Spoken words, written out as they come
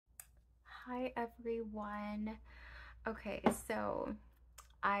Hi everyone. Okay, so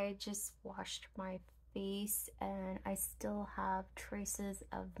I just washed my face and I still have traces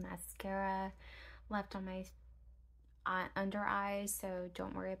of mascara left on my under eyes, so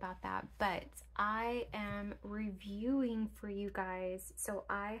don't worry about that. But I am reviewing for you guys. So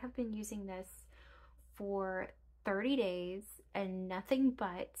I have been using this for 30 days and nothing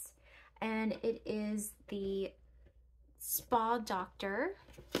but, and it is the Spa Doctor.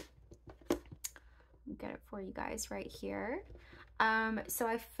 Get it for you guys right here. So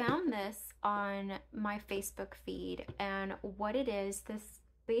I found this on my Facebook feed, and what it is,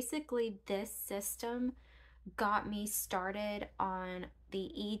 this system got me started on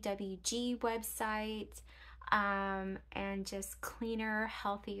the EWG website, and just cleaner,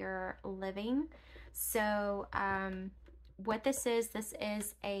 healthier living. So what this is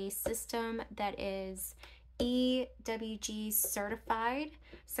a system that is EWG certified.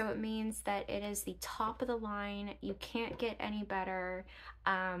 So it means that it is the top of the line. You can't get any better.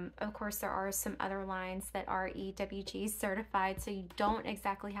 Of course, there are some other lines that are EWG certified, so you don't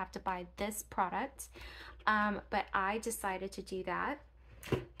exactly have to buy this product. But I decided to do that.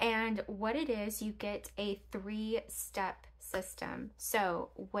 And what it is, you get a 3-step system. So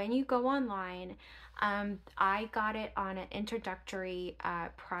when you go online, I got it on an introductory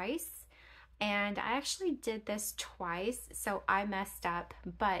price. And I actually did this twice, so I messed up,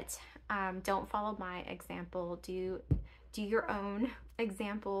 but don't follow my example. Do your own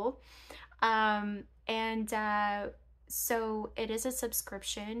example. So it is a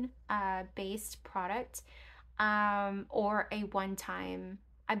subscription based product, or a one-time,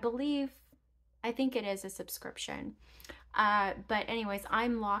 I think it is a subscription. But anyways,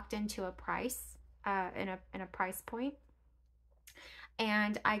 I'm locked into a price, in a price point.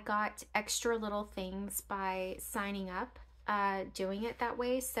 And I got extra little things by signing up, doing it that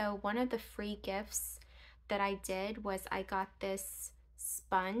way. So one of the free gifts that I did was I got this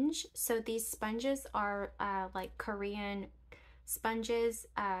sponge. So these sponges are like Korean sponges,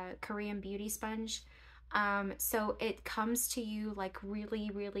 Korean beauty sponge. So it comes to you like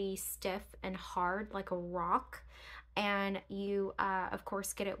really, really stiff and hard, like a rock. And you, of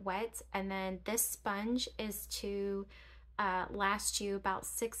course, get it wet. And then this sponge is to last you about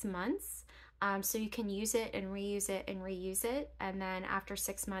 6 months. So you can use it and reuse it and reuse it. And then after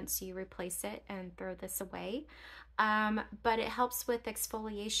 6 months, you replace it and throw this away. But it helps with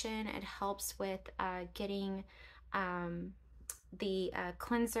exfoliation. It helps with getting the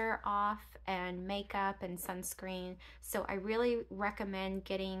cleanser off and makeup and sunscreen. So I really recommend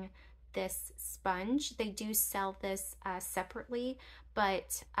getting this sponge. They do sell this separately,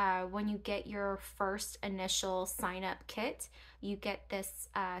 but when you get your first initial sign up kit, you get this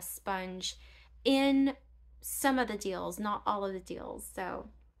sponge in some of the deals, not all of the deals. So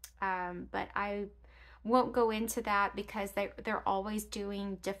but I won't go into that because they're always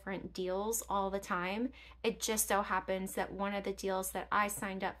doing different deals all the time. It just so happens that one of the deals that I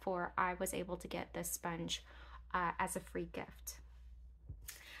signed up for, I was able to get this sponge as a free gift.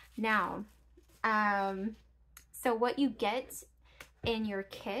 Now, so what you get in your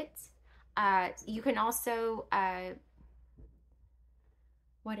kit, you can also,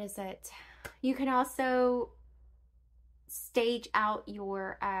 what is it? You can also stage out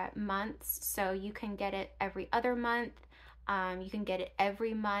your months. So you can get it every other month. You can get it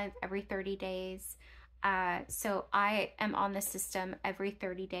every month, every 30 days. So I am on the system every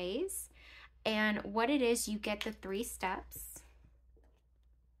 30 days. And what it is, you get the 3 steps.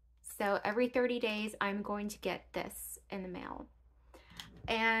 So every 30 days, I'm going to get this in the mail.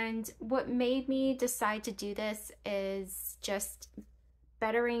 And what made me decide to do this is just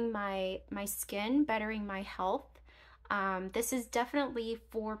bettering my skin, bettering my health. This is definitely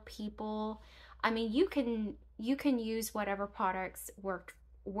for people. I mean, you can use whatever products work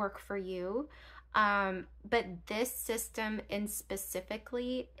for you. But this system in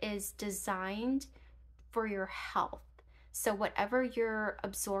specifically is designed for your health. So whatever you're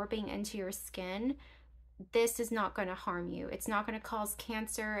absorbing into your skin, this is not going to harm you. It's not going to cause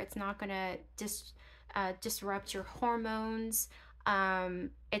cancer. It's not going to disrupt your hormones.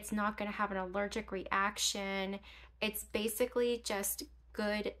 It's not going to have an allergic reaction. It's basically just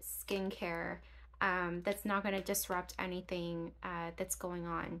good skincare that's not going to disrupt anything that's going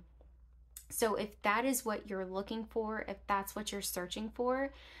on. So if that is what you're looking for, if that's what you're searching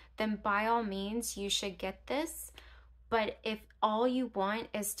for, then by all means, you should get this. But if all you want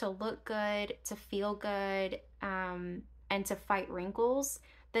is to look good, to feel good, and to fight wrinkles,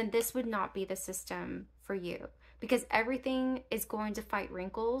 then this would not be the system for you, because everything is going to fight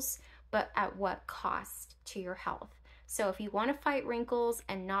wrinkles, but at what cost to your health? So if you want to fight wrinkles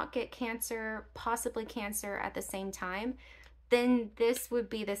and not get cancer, possibly cancer at the same time, then this would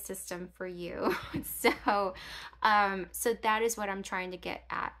be the system for you. So that is what I'm trying to get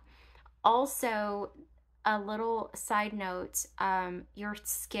at. Also, a little side note, your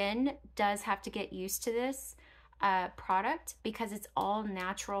skin does have to get used to this product because it's all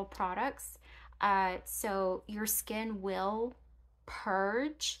natural products. So your skin will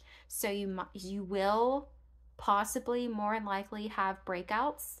purge. So you will possibly more than likely have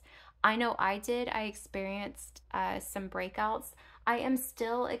breakouts. I know I did. I experienced some breakouts. I am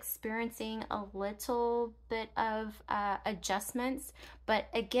still experiencing a little bit of adjustments, but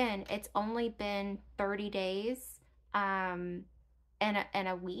again, it's only been 30 days and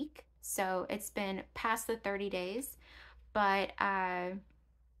a week. So it's been past the 30 days, but yeah,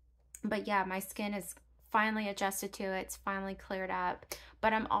 my skin is finally adjusted to it. It's finally cleared up.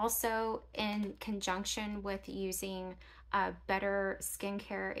 But I'm also in conjunction with using better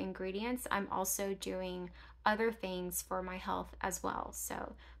skincare ingredients. I'm also doing other things for my health as well.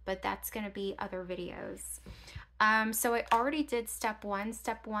 So, but that's going to be other videos. So I already did step one.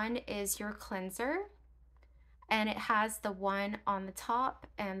 Step one is your cleanser, and it has the one on the top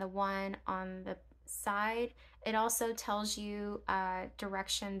and the one on the side. It also tells you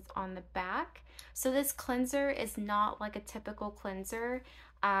directions on the back. So this cleanser is not like a typical cleanser.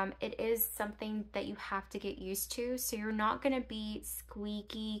 It is something that you have to get used to. So you're not going to be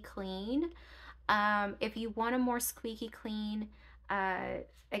squeaky clean. If you want a more squeaky clean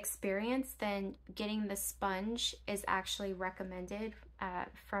experience, then getting the sponge is actually recommended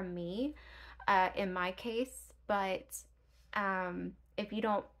from me in my case. But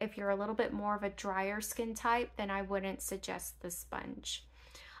if you're a little bit more of a drier skin type, then I wouldn't suggest the sponge.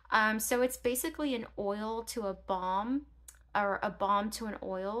 So it's basically an oil to a balm, or a balm to an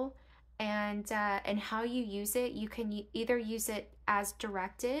oil. And how you use it, you can either use it as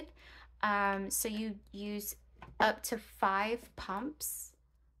directed. So you use up to 5 pumps,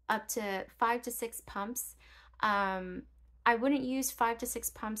 up to 5 to 6 pumps. I wouldn't use 5 to 6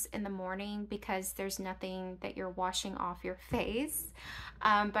 pumps in the morning because there's nothing that you're washing off your face.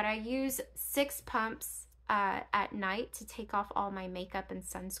 But I use 6 pumps at night to take off all my makeup and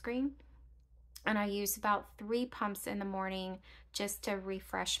sunscreen. And I use about 3 pumps in the morning just to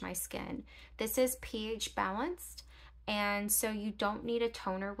refresh my skin. This is pH balanced. And so you don't need a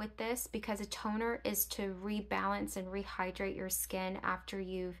toner with this, because a toner is to rebalance and rehydrate your skin after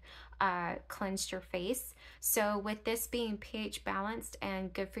you've cleansed your face. So with this being pH balanced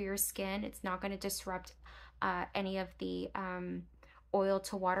and good for your skin, it's not going to disrupt any of the oil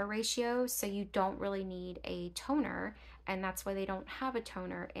to water ratio. So you don't really need a toner, and that's why they don't have a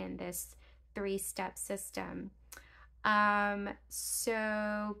toner in this 3-step system.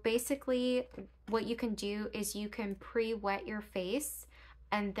 So basically what you can do is you can pre-wet your face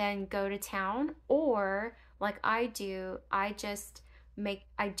and then go to town, or like I do, I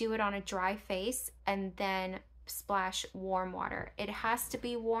do it on a dry face and then splash warm water. It has to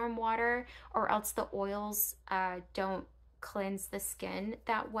be warm water, or else the oils don't cleanse the skin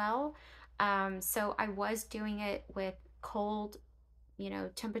that well. So I was doing it with cold,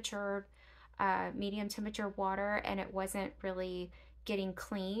 temperature, medium temperature water, and it wasn't really getting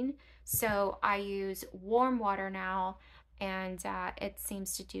clean. So I use warm water now, and it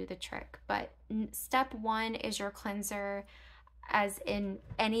seems to do the trick. But step 1 is your cleanser. As in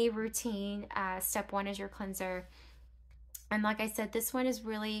any routine, step 1 is your cleanser. And like I said, this one is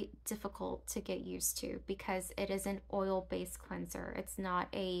really difficult to get used to because it is an oil-based cleanser. It's not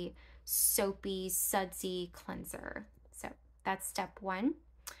a soapy, sudsy cleanser. So that's step 1.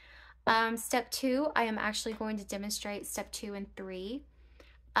 Step 2, I am actually going to demonstrate step 2 and 3.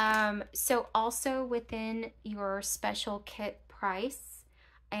 So also within your special kit price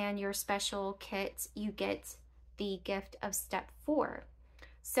and your special kit, you get the gift of step 4.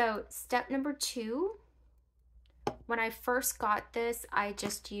 So step number 2, when I first got this, I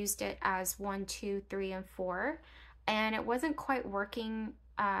just used it as 1, 2, 3, and 4, and it wasn't quite working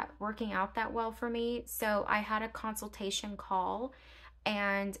out that well for me. So I had a consultation call,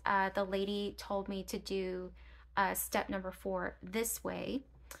 and the lady told me to do step number 4 this way.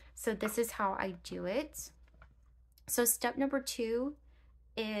 So this is how I do it. So step number 2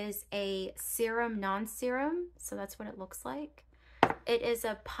 is a serum non-serum. So that's what it looks like. It is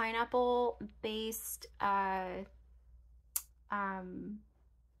a pineapple based, I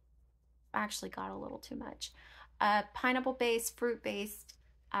actually got a little too much, pineapple based, fruit based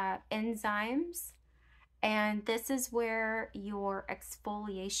enzymes. And this is where your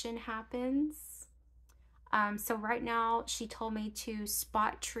exfoliation happens. So right now she told me to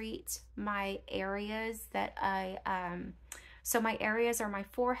spot treat my areas that so my areas are my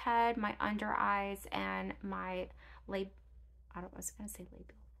forehead, my under eyes, and my I was gonna say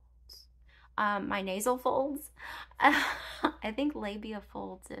labial folds. My nasal folds. I think labia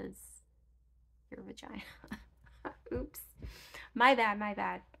folds is your vagina. Oops. My bad, my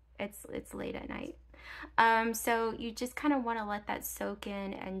bad. It's late at night. So you just kind of want to let that soak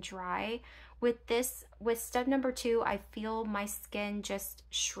in and dry. With step number 2, I feel my skin just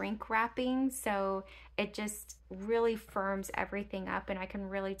shrink wrapping, so it just really firms everything up, and I can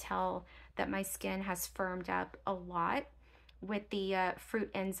really tell that my skin has firmed up a lot with the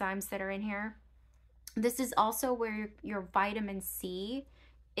fruit enzymes that are in here. This is also where your vitamin C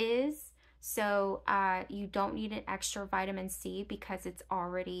is. So you don't need an extra vitamin C because it's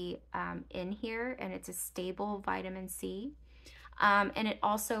already in here, and it's a stable vitamin C. And it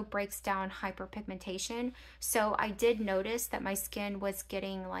also breaks down hyperpigmentation. So I did notice that my skin was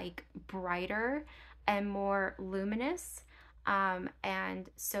getting like brighter and more luminous. And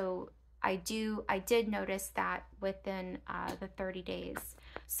so I did notice that within the 30 days.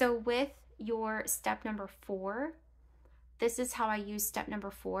 So with your step number 4, this is how I use step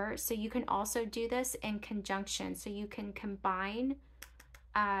number 4. So you can also do this in conjunction. So you can combine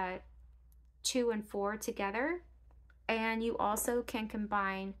 2 and 4 together, and you also can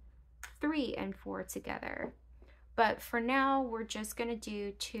combine 3 and 4 together. But for now, we're just gonna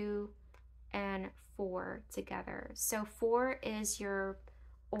do 2 and 4 together. So 4 is your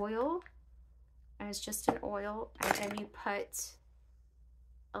oil, and it's just an oil, and then you put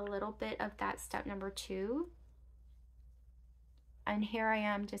a little bit of that step number 2. And here I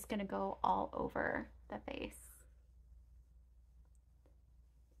am just gonna go all over the face.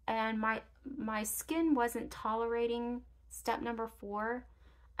 And my skin wasn't tolerating step number 4,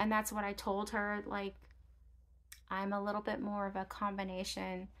 and that's what I told her, like, I'm a little bit more of a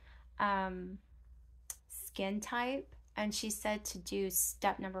combination skin type, and she said to do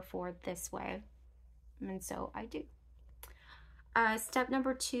step number 4 this way, and so I do. Step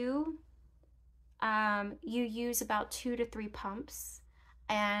number 2, you use about 2 to 3 pumps,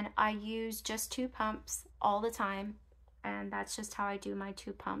 and I use just 2 pumps all the time, and that's just how I do my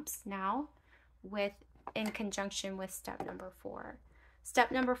 2 pumps now, in conjunction with step number 4.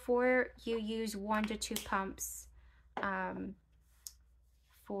 Step number 4, you use 1 to 2 pumps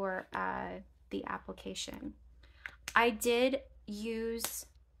for the application. I did use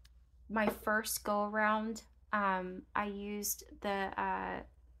my first go around. I used the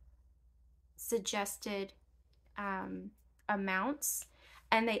suggested amounts,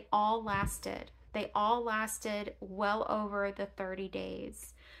 and they all lasted. They all lasted well over the 30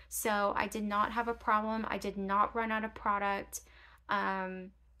 days. So I did not have a problem. I did not run out of product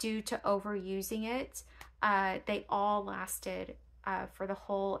due to overusing it. They all lasted for the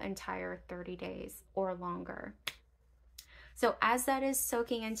whole entire 30 days or longer. So as that is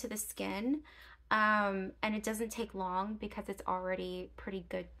soaking into the skin, and it doesn't take long because it's already pretty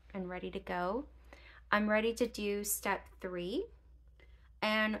good and ready to go, I'm ready to do step 3.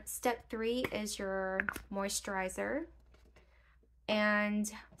 And step 3 is your moisturizer.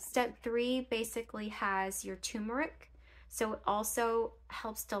 And step 3 basically has your turmeric. So it also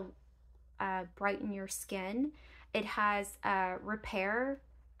helps to brighten your skin. It has repair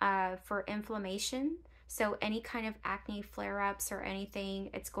for inflammation. So any kind of acne flare-ups or anything,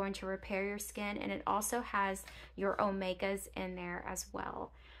 it's going to repair your skin. And it also has your omegas in there as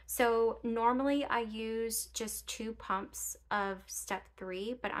well. So normally I use just 2 pumps of step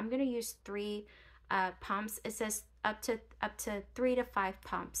 3, but I'm going to use 3 pumps. It says up to 3 to 5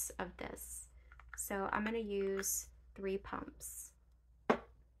 pumps of this. So I'm going to use 3 pumps.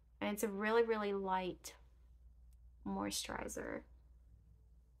 And it's a really, really light moisturizer.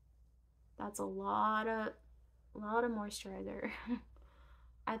 That's a lot of moisturizer.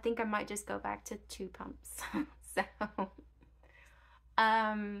 I think I might just go back to 2 pumps. So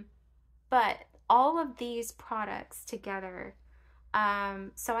but all of these products together,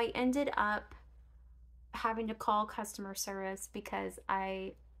 so I ended up having to call customer service because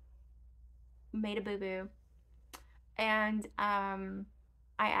I made a boo-boo, and I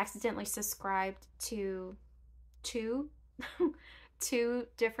accidentally subscribed to 2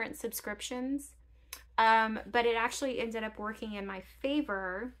 different subscriptions, but it actually ended up working in my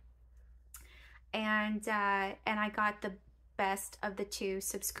favor, and I got the best of the 2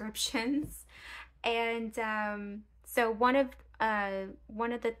 subscriptions. And so one of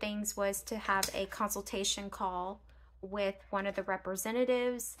the things was to have a consultation call with one of the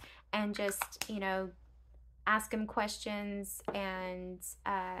representatives and just, you know, ask them questions and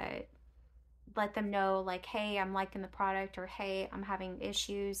let them know like, hey, I'm liking the product, or hey, I'm having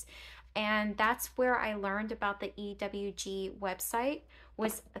issues. And that's where I learned about the EWG website,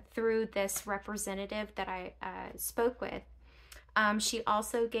 was through this representative that I spoke with. She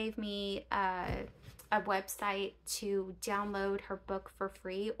also gave me a website to download her book for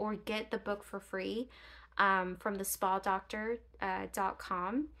free, or get the book for free, from the products.To.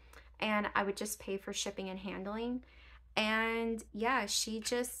 And I would just pay for shipping and handling. And yeah, she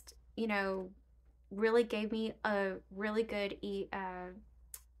just, really gave me a really good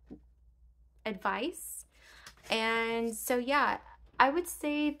advice. And so, yeah, I would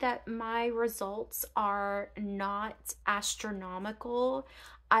say that my results are not astronomical.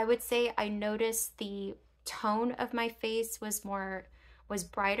 I would say I noticed the tone of my face was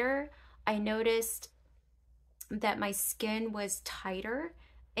brighter. I noticed that my skin was tighter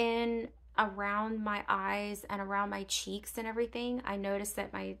in around my eyes and around my cheeks and everything. I noticed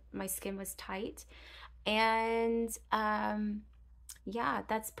that my skin was tight. And yeah,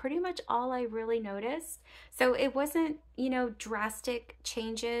 that's pretty much all I really noticed. So it wasn't, drastic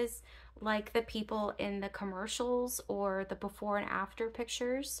changes like the people in the commercials or the before and after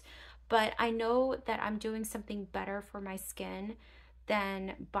pictures, but I know that I'm doing something better for my skin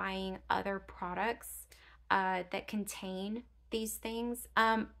than buying other products that contain these things.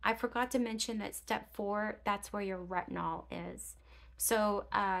 I forgot to mention that step 4, that's where your retinol is. So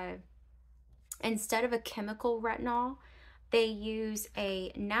instead of a chemical retinol, they use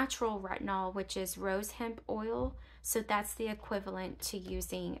a natural retinol, which is rose hemp oil. So that's the equivalent to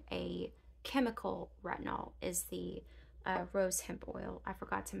using a chemical retinol, is the rose hemp oil. I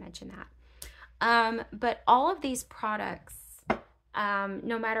forgot to mention that. But all of these products,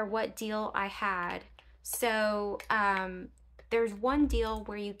 no matter what deal I had, so there's one deal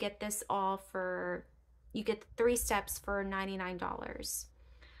where you get this all you get 3 steps for $99.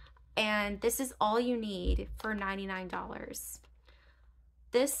 And this is all you need for $99.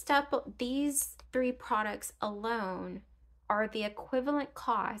 These 3 products alone are the equivalent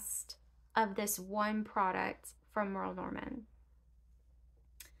cost of this one product from Merle Norman.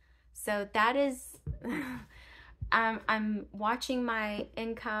 So that is, I'm watching my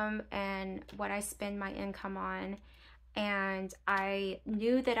income and what I spend my income on, and I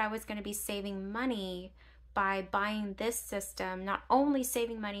knew that I was going to be saving money by buying this system. Not only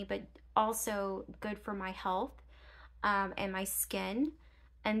saving money, but also good for my health and my skin.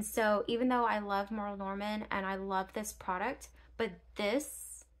 And so even though I love Merle Norman and I love this product, but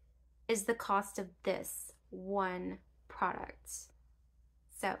this is the cost of this one product.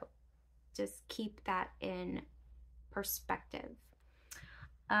 So just keep that in perspective.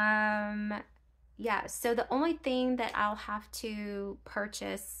 Yeah, so the only thing that I'll have to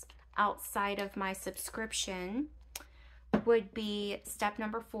purchase outside of my subscription would be step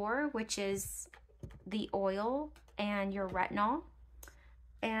number 4, which is the oil and your retinol,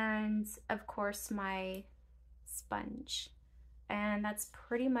 and of course my sponge. And that's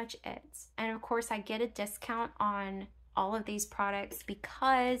pretty much it. And of course I get a discount on all of these products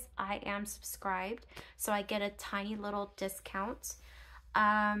because I am subscribed, so I get a tiny little discount.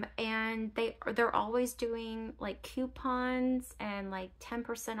 And they're always doing like coupons and like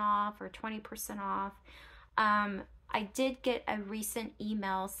 10% off or 20% off. I did get a recent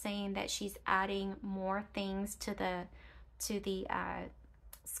email saying that she's adding more things to the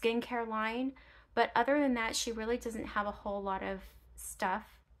skincare line, but other than that, she really doesn't have a whole lot of stuff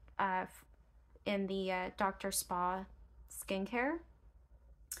in the Dr. Spa skincare,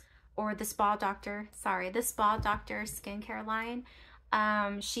 or the Spa Doctor skincare line.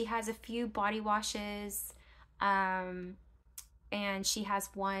 She has a few body washes, and she has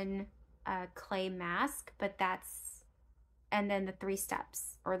one clay mask, but and then the 3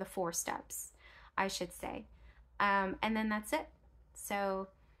 steps, or the 4 steps, I should say. And then that's it. So,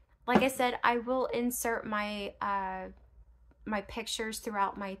 like I said, I will insert my my pictures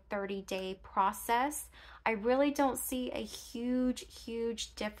throughout my 30-day process. I really don't see a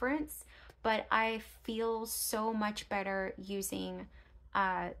huge difference, but I feel so much better using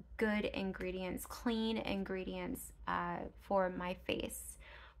good ingredients, clean ingredients for my face.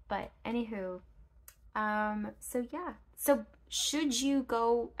 But anywho, so yeah. So should you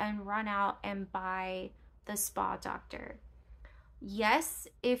go and run out and buy the Spa Doctor? Yes,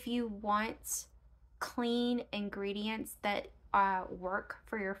 if you want clean ingredients that work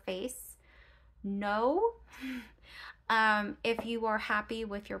for your face. No, if you are happy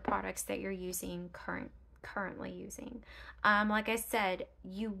with your products that you're using currently using. Like I said,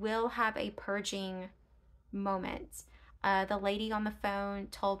 you will have a purging moment. The lady on the phone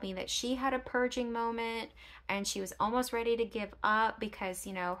told me that she had a purging moment and she was almost ready to give up because,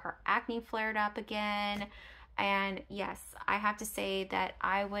 you know, her acne flared up again. And yes, I have to say that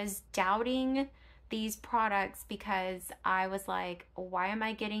I was doubting these products because I was like, why am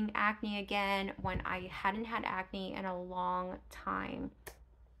I getting acne again when I hadn't had acne in a long time?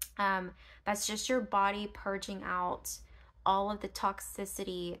 That's just your body purging out all of the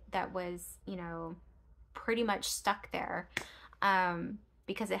toxicity that was, you know, pretty much stuck there,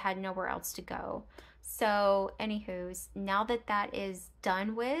 because it had nowhere else to go. So, anywho's, now that that is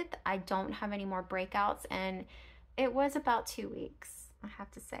done with, I don't have any more breakouts, and it was about 2 weeks, I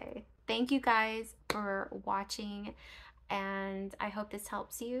have to say. Thank you guys for watching, and I hope this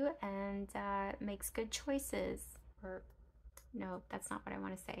helps you and makes good choices. Or, no, that's not what I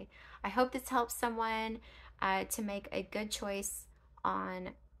want to say. I hope this helps someone to make a good choice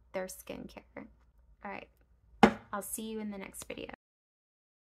on their skincare. All right. I'll see you in the next video.